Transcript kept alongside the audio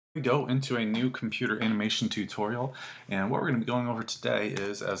We go into a new computer animation tutorial, and what we're going to be going over today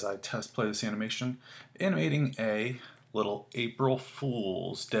is, as I test play this animation, animating a little April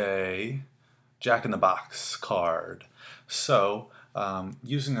Fool's Day Jack-in-the-Box card. So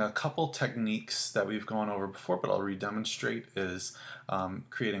using a couple techniques that we've gone over before, but I'll re-demonstrate, is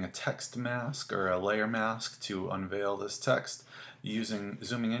creating a text mask or a layer mask to unveil this text,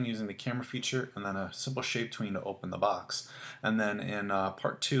 zooming in using the camera feature, and then a simple shape tween to open the box. And then in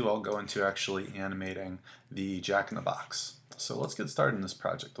part 2 I'll go into actually animating the Jack-in-the-Box. So let's get started in this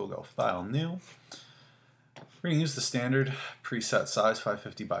project. We'll go File, New. We're going to use the standard preset size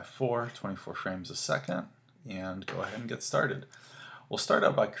 550 by 4, 24 frames a second, and go ahead and get started. We'll start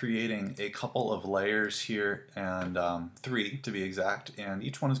out by creating a couple of layers here, and 3 to be exact, and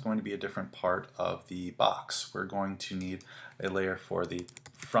each one is going to be a different part of the box. We're going to need a layer for the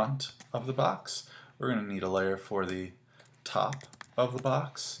front of the box, we're going to need a layer for the top of the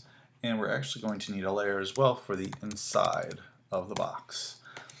box, and we're actually going to need a layer as well for the inside of the box.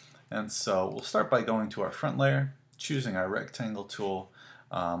 And so we'll start by going to our front layer, choosing our rectangle tool.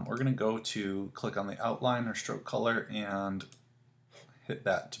 We're going to go to click on the outline or stroke color and hit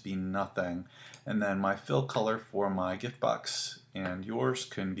that to be nothing. And then my fill color for my gift box and yours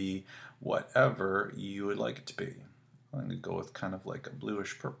can be whatever you would like it to be. I'm going to go with kind of like a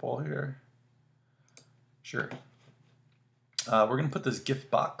bluish purple here. Sure. We're going to put this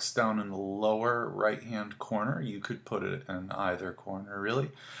gift box down in the lower right hand corner. You could put it in either corner really,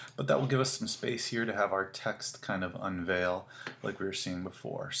 but that will give us some space here to have our text kind of unveil like we were seeing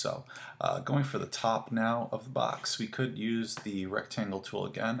before. So going for the top now of the box, we could use the rectangle tool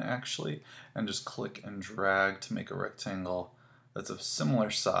again actually and just click and drag to make a rectangle that's of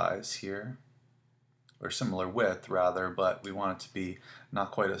similar size here, or similar width rather, but we want it to be not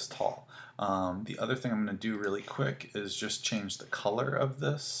quite as tall. The other thing I'm going to do really quick is just change the color of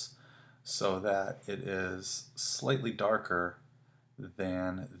this so that it is slightly darker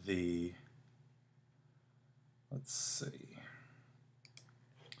than the, let's see,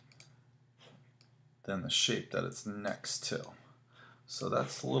 than the shape that it's next to. So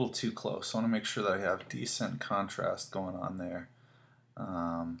that's a little too close. I want to make sure that I have decent contrast going on there.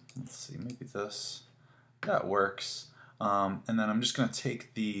 Let's see, maybe this. That works. And then I'm just going to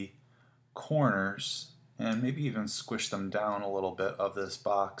take the corners and maybe even squish them down a little bit of this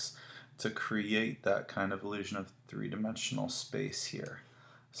box to create that kind of illusion of three-dimensional space here.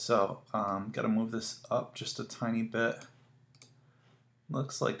 So got to move this up just a tiny bit.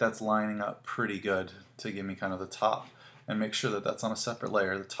 Looks like that's lining up pretty good to give me kind of the top, and make sure that that's on a separate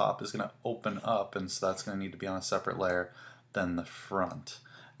layer. The top is going to open up, and so that's going to need to be on a separate layer than the front.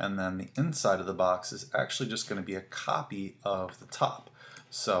 And then the inside of the box is actually just going to be a copy of the top.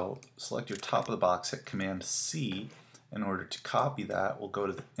 So select your top of the box, hit Command C in order to copy that. We'll go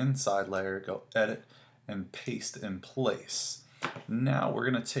to the inside layer, go Edit, and paste in place. Now we're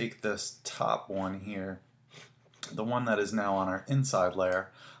going to take this top one here, the one that is now on our inside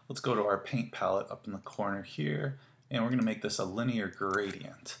layer. Let's go to our paint palette up in the corner here, and we're going to make this a linear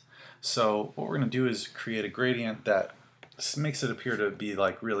gradient. So what we're going to do is create a gradient that makes it appear to be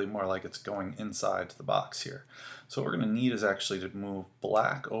like really more like it's going inside the box here. So what we're going to need is actually to move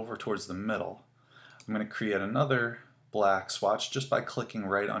black over towards the middle. I'm going to create another black swatch just by clicking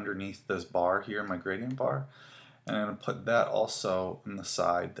right underneath this bar here, my gradient bar, and I'm going to put that also in the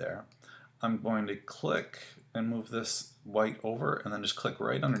side there. I'm going to click and move this white over and then just click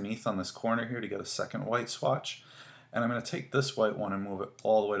right underneath on this corner here to get a second white swatch. And I'm going to take this white one and move it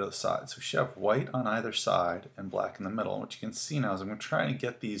all the way to the side. So we should have white on either side and black in the middle. And what you can see now is I'm going to try and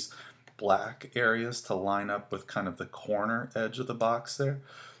get these black areas to line up with kind of the corner edge of the box there.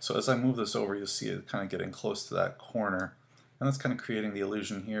 So as I move this over, you'll see it kind of getting close to that corner. And that's kind of creating the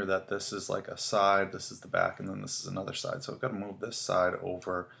illusion here that this is like a side, this is the back, and then this is another side. So I've got to move this side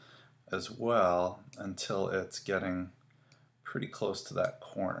over as well until it's getting pretty close to that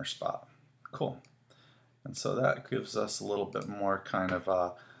corner spot. Cool. And so that gives us a little bit more kind of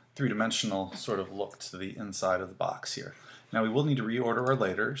a three-dimensional sort of look to the inside of the box here. Now we will need to reorder our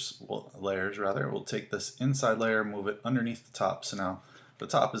layers. We'll take this inside layer, move it underneath the top. So now the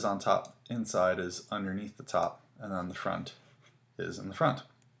top is on top, inside is underneath the top, and then the front is in the front.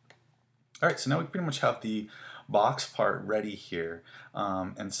 Alright, so now we pretty much have the box part ready here.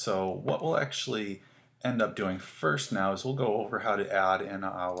 And so what we'll actually end up doing first now is we'll go over how to add in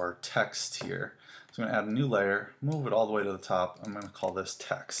our text here. So I'm going to add a new layer, move it all the way to the top. I'm going to call this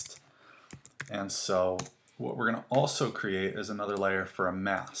text. And so what we're going to also create is another layer for a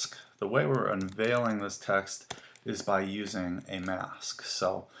mask. The way we're unveiling this text is by using a mask.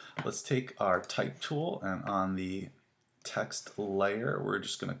 So let's take our type tool, and on the text layer. We're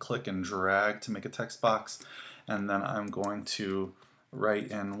just going to click and drag to make a text box, and then I'm going to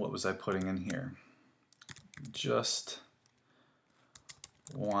write in, what was I putting in here? Just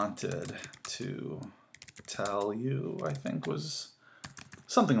wanted to tell you, I think was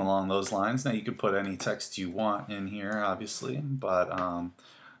something along those lines. Now you could put any text you want in here, obviously, but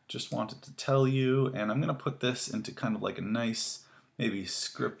just wanted to tell you, and I'm going to put this into kind of like a nice, maybe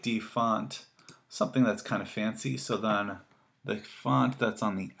scripty font, something that's kind of fancy, so then the font that's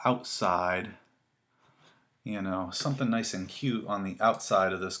on the outside, you know, something nice and cute on the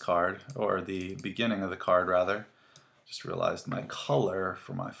outside of this card, or the beginning of the card rather. Just realized my color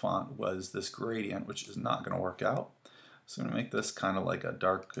for my font was this gradient, which is not going to work out. So I'm going to make this kind of like a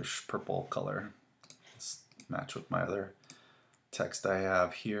darkish purple color. Let's match with my other text I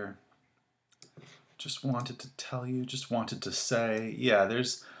have here. Just wanted to tell you, just wanted to say, yeah,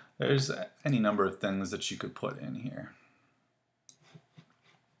 there's any number of things that you could put in here.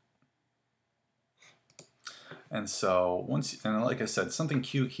 And so and like I said, something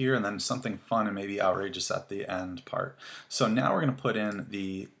cute here and then something fun and maybe outrageous at the end part. So now we're going to put in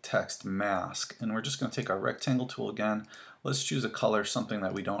the text mask, and we're just going to take our rectangle tool again. Let's choose a color, something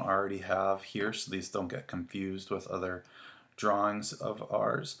that we don't already have here, so these don't get confused with other drawings of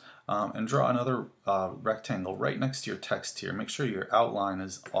ours, and draw another rectangle right next to your text here. Make sure your outline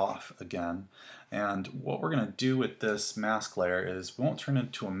is off again. And what we're going to do with this mask layer is, we won't turn it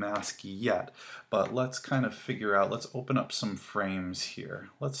into a mask yet, but let's kind of figure out, let's open up some frames here.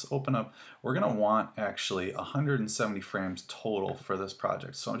 Let's open up, we're going to want actually 170 frames total for this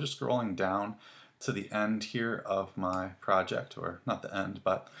project. So I'm just scrolling down to the end here of my project, or not the end,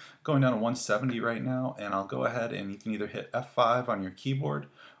 but going down to 170 right now, and I'll go ahead and you can either hit F5 on your keyboard,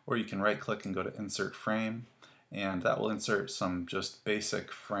 or you can right click and go to Insert Frame, and that will insert some just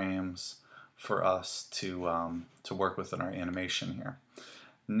basic frames for us to work with in our animation here.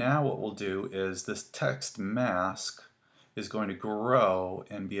 Now what we'll do is, this text mask is going to grow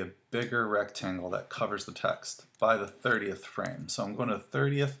and be a bigger rectangle that covers the text by the 30th frame. So I'm going to the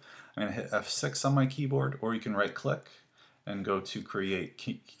 30th, I'm going to hit F6 on my keyboard, or you can right click and go to create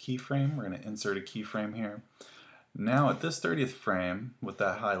keyframe. We're going to insert a keyframe here. Now at this 30th frame, with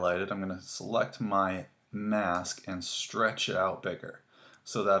that highlighted, I'm going to select my mask and stretch it out bigger,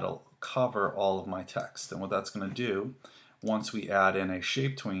 so that'll cover all of my text. And what that's going to do, once we add in a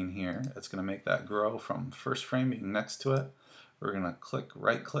shape tween here, it's going to make that grow from first frame being next to it. We're going to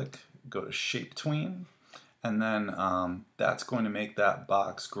right click, go to shape tween, and then that's going to make that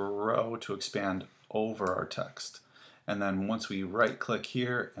box grow to expand over our text. And then once we right click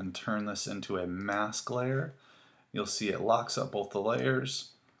here and turn this into a mask layer, you'll see it locks up both the layers.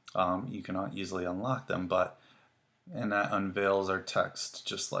 You cannot easily unlock them, and that unveils our text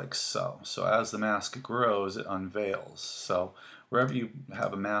just like so. So as the mask grows, it unveils. So wherever you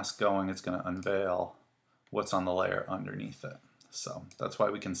have a mask going, it's going to unveil what's on the layer underneath it. So that's why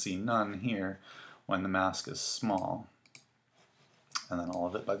we can see none here when the mask is small, and then all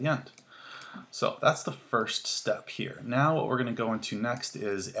of it by the end. So that's the first step here. Now what we're going to go into next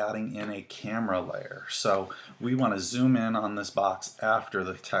is adding in a camera layer. So we want to zoom in on this box after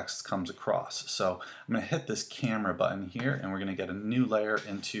the text comes across. So I'm going to hit this camera button here, and we're going to get a new layer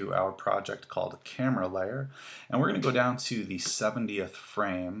into our project called a camera layer. And we're going to go down to the 70th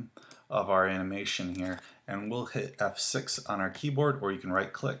frame of our animation here, and we'll hit F6 on our keyboard, or you can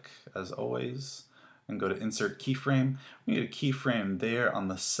right click as always and go to Insert Keyframe. We need a keyframe there on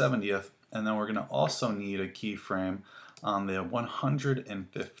the 70th, and then we're going to also need a keyframe on the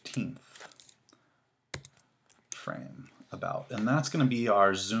 115th frame about, and that's going to be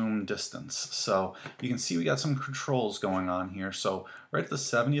our zoom distance. So you can see we got some controls going on here. So right at the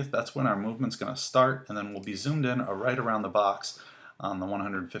 70th, that's when our movement's going to start, and then we'll be zoomed in right around the box on the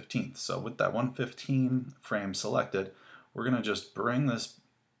 115th. So with that 115 frame selected, we're going to just bring this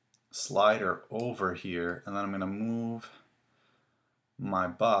slider over here, and then I'm going to move my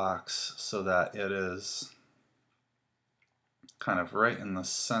box so that it is kind of right in the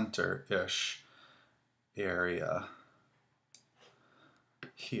center-ish area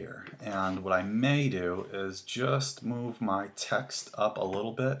here. And what I may do is just move my text up a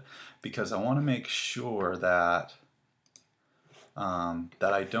little bit, because I want to make sure that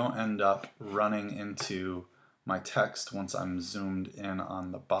that I don't end up running into my text once I'm zoomed in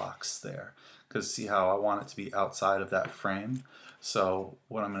on the box there. Because see how I want it to be outside of that frame. So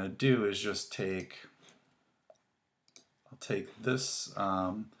what I'm going to do is just I'll take this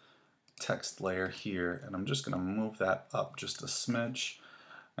text layer here, and I'm just going to move that up just a smidge.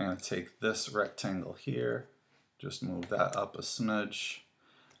 I'm going to take this rectangle here, just move that up a smidge,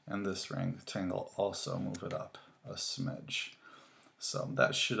 and this rectangle also move it up a smidge. So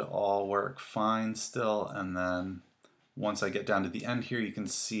that should all work fine still, and then once I get down to the end here, you can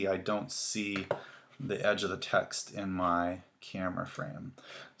see I don't see the edge of the text in my camera frame.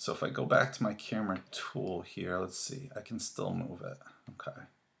 So if I go back to my camera tool here, let's see, I can still move it. Okay.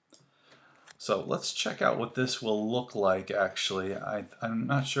 So let's check out what this will look like actually. I'm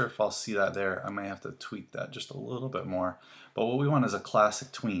not sure if I'll see that there. I may have to tweak that just a little bit more. But what we want is a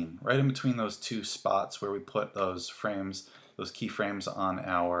classic tween, right in between those two spots where we put those frames, those keyframes on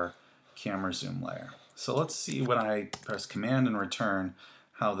our camera zoom layer. So let's see when I press Command and return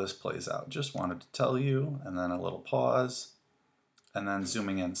how this plays out. Just wanted to tell you, and then a little pause, and then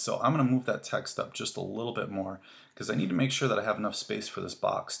zooming in. So I'm going to move that text up just a little bit more because I need to make sure that I have enough space for this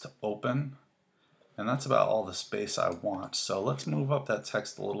box to open. And that's about all the space I want. So let's move up that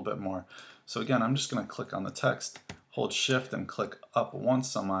text a little bit more. So again, I'm just going to click on the text, hold Shift and click up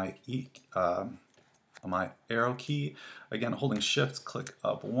once on my arrow key. Again, holding Shift, click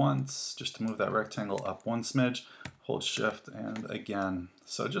up once just to move that rectangle up one smidge. Hold Shift and again.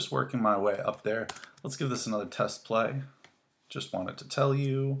 So just working my way up there. Let's give this another test play. Just wanted to tell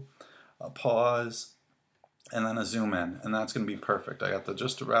you, a pause, and then a zoom in, and that's going to be perfect. I got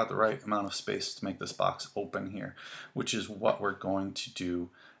just about the right amount of space to make this box open here, which is what we're going to do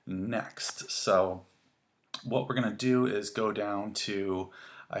next. So what we're going to do is go down to,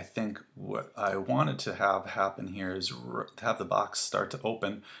 I think what I wanted to have happen here is to have the box start to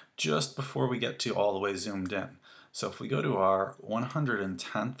open just before we get to all the way zoomed in. So if we go to our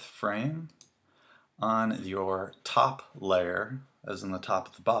 110th frame on your top layer, as in the top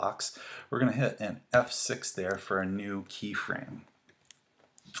of the box, we're going to hit an F6 there for a new keyframe.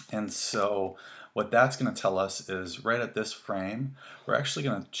 And so what that's going to tell us is right at this frame, we're actually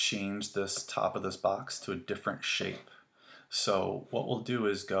going to change this top of this box to a different shape. So what we'll do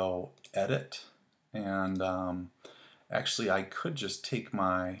is go Edit, and actually I could just take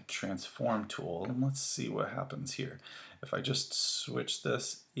my transform tool and let's see what happens here. If I just switch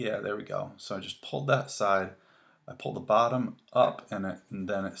this, yeah, there we go. So I just pulled that side, I pull the bottom up, and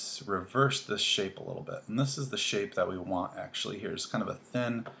then it's reversed this shape a little bit. And this is the shape that we want actually here. It's kind of a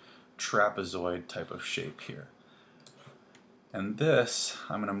thin trapezoid type of shape here. And this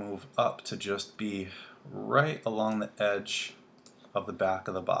I'm going to move up to just be right along the edge of the back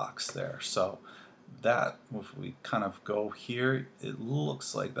of the box there. So that, if we kind of go here, it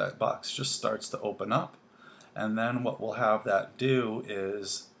looks like that box just starts to open up. And then what we'll have that do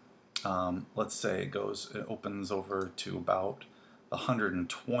is, let's say it opens over to about the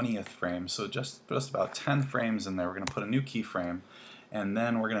 120th frame, so just about 10 frames in there. We're going to put a new keyframe, and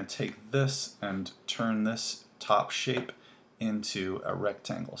then we're going to take this and turn this top shape into a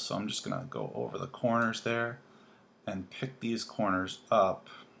rectangle. So I'm just going to go over the corners there and pick these corners up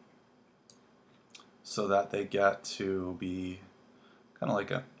so that they get to be kind of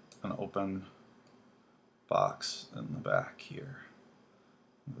like an open box in the back here.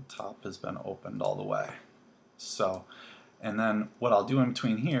 The top has been opened all the way. So, and then what I'll do in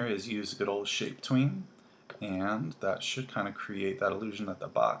between here is use a good old shape tween, and that should kind of create that illusion that the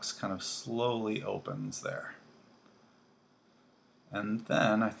box kind of slowly opens there. And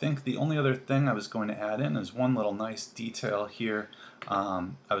then I think the only other thing I was going to add in is one little nice detail here. I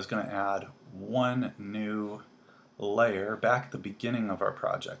was going to add one new layer back at the beginning of our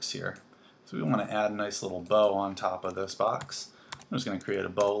projects here. So we want to add a nice little bow on top of this box. I'm just going to create a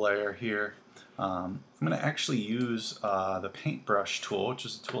bow layer here. I'm going to actually use the paintbrush tool, which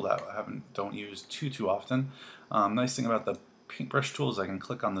is a tool that I don't use too often. Nice thing about the paintbrush tool is I can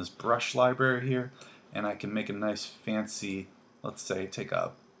click on this brush library here, and I can make a nice fancy, let's say take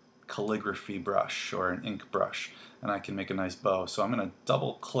a calligraphy brush or an ink brush, and I can make a nice bow. So I'm going to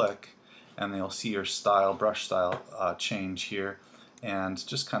double click, and you'll see your brush style change here, and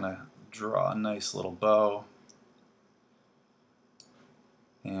just kind of draw a nice little bow.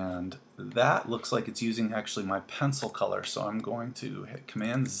 And that looks like it's using actually my pencil color, so I'm going to hit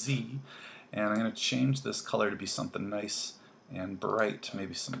Command Z, and I'm going to change this color to be something nice and bright,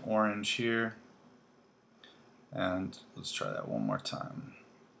 maybe some orange here. And let's try that one more time.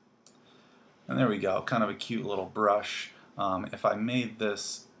 And there we go, kind of a cute little brush. If I made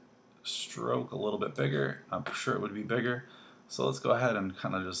this stroke a little bit bigger, I'm sure it would be bigger. So let's go ahead and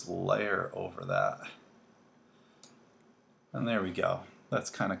kind of just layer over that. And there we go. That's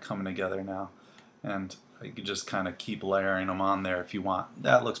kind of coming together now. And you can just kind of keep layering them on there if you want.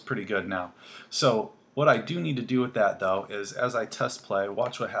 That looks pretty good now. So what I do need to do with that though is as I test play,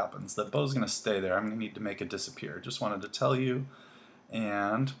 watch what happens. The bow's going to stay there. I'm going to need to make it disappear. Just wanted to tell you.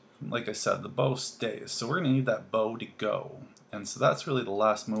 And like I said, the bow stays. So we're going to need that bow to go. And so that's really the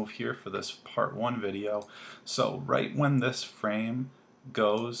last move here for this part 1 video. So right when this frame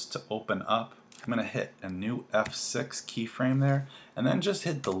goes to open up, I'm going to hit a new F6 keyframe there, and then just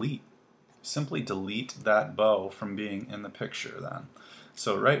hit delete. Simply delete that bow from being in the picture then.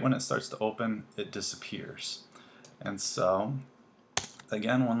 So right when it starts to open, it disappears. And so,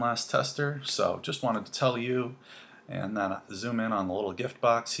 again, one last tester. So just wanted to tell you, and then zoom in on the little gift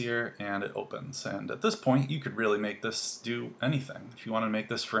box here, and it opens. And at this point, you could really make this do anything. If you want to make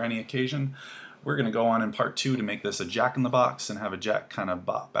this for any occasion, we're going to go on in part 2 to make this a jack-in-the-box and have a jack kind of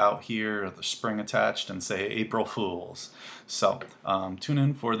bop out here, with the spring attached, and say April Fools. So tune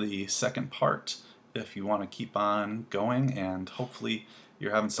in for the second part if you want to keep on going, and hopefully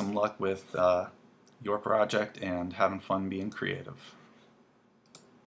you're having some luck with your project and having fun being creative.